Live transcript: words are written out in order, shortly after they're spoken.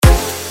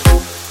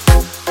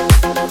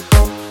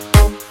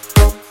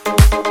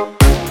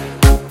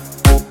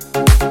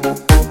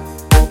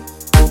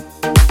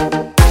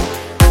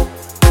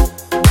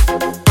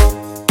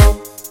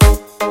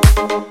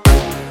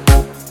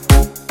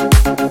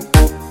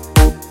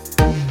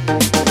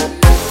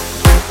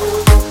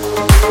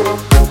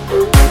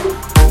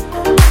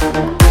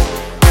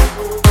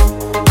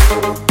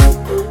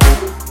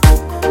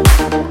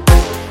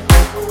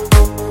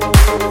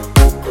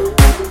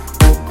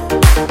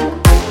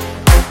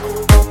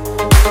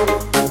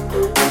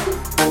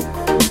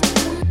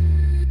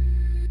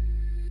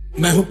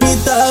मैं हूँ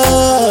पीता,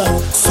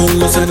 सुन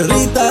लो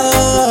सेनोरीता,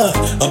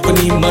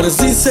 अपनी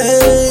मर्जी से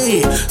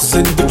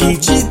जिंदगी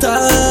जीता।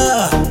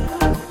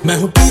 मैं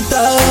हूँ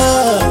पीता,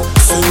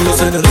 सुन लो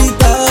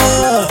सेनोरीता,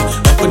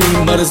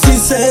 अपनी मर्जी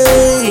से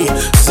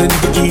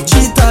जिंदगी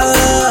जीता।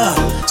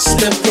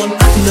 स्टेप 1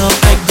 अपना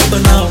पैक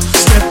बनाओ,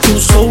 स्टेप 2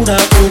 सोडा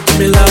कोक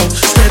मिलाओ,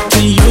 स्टेप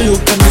 3 यो-यो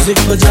का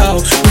म्यूजिक बजाओ,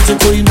 मुझे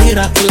कोई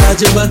मेरा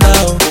इलाज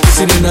बताओ।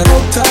 किसी ने ना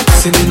रोका,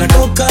 किसी ने ना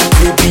टोका,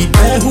 ये भी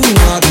मैं हूँ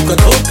आंखों का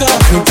धोखा।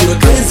 मैं पूरा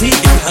क्रेजी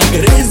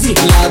अंग्रेजी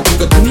हिला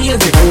दूंगा, दुनिया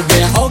से हो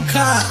गया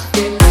औखा।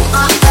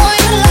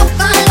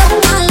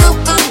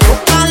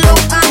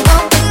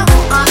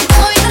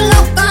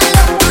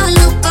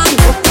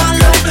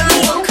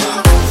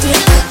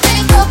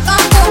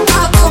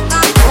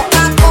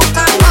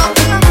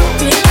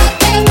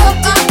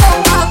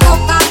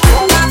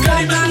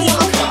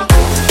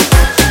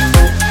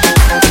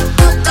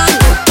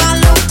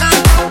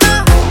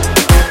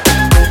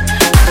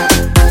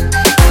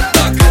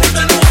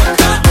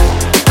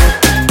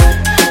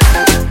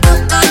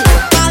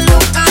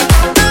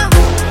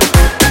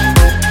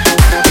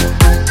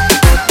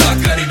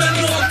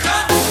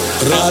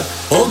 रात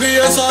हो गई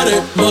है सारे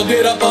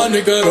मगेरा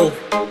पानी करो,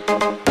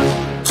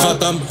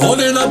 खत्म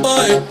होने ना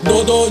पाए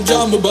दो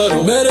जाम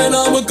भरो। मेरे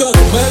नाम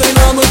करो, मेरे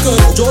नाम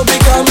करो, जो भी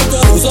काम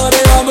करो सारे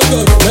काम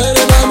करो।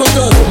 मेरे नाम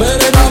करो,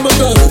 मेरे नाम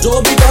करो,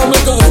 जो भी काम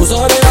करो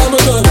सारे काम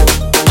करो।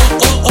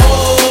 ओ ओ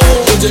ओ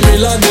मुझे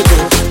मिलाने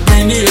दो,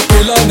 पीनी है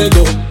पिलाने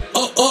दो।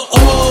 ओ ओ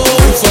ओ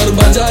फर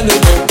बजाने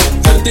दो,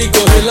 धरती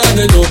को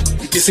हिलाने दो।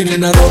 किसी ने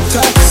ना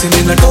रोका, किसी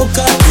ने ना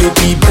टोका, ये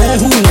भी मैं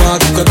हूँ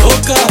आंखों का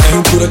धोखा। मैं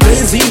हूँ पूरा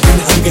क्रेजी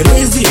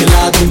अंग्रेजी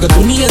हिला दूंगा,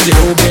 दुनिया से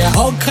हो गया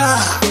औखा।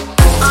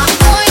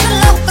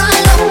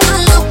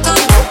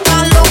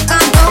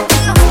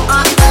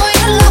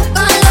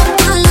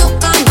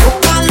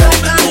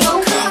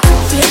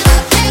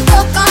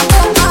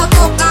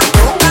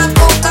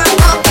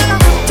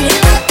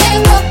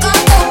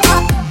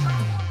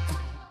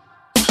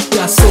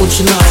 क्या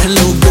सोचना है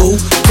लोगों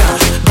का,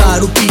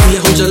 दारू पी ले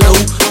हो जलो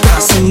का,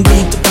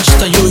 संगीत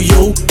बजता यो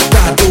यो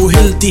का, तो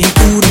हिलती है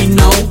पूरी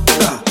नाव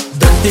का।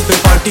 धरती पे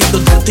पार्टी तो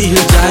धरती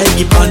हिल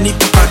जाएगी, पानी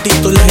पे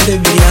पार्टी तो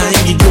लहरें भी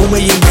आएंगी। जो मैं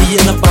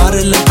ये ना पार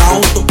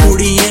लगाओ तो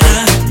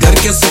उड़ियां घर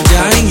कैसे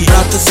जाएंगी।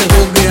 रात से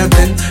हो गया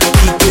दिन,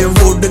 पी के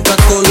वोड का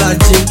कोला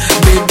जिन,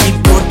 बेबी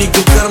बॉडी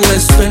को कर ले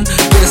स्पिन,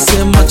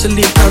 जैसे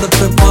मछली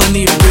तड़पे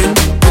पानी बिन।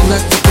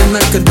 तिनक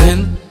तिनक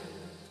दिन,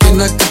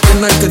 तिनक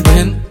तिनक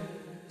दिन,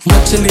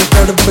 मछली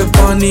तड़पे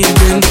पानी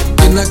बिन,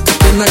 तिनक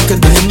तिनक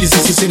दिन।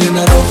 किसी ने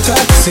ना रोका,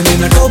 किसी ने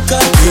ना टोका,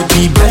 ये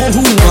भी मैं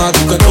हूँ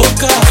आंखों का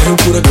धोखा। मैं हूँ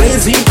पूरा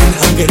क्रेजी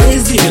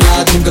अंग्रेजी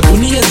हिला दूंगा,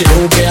 दुनिया से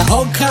हो गया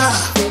औखा।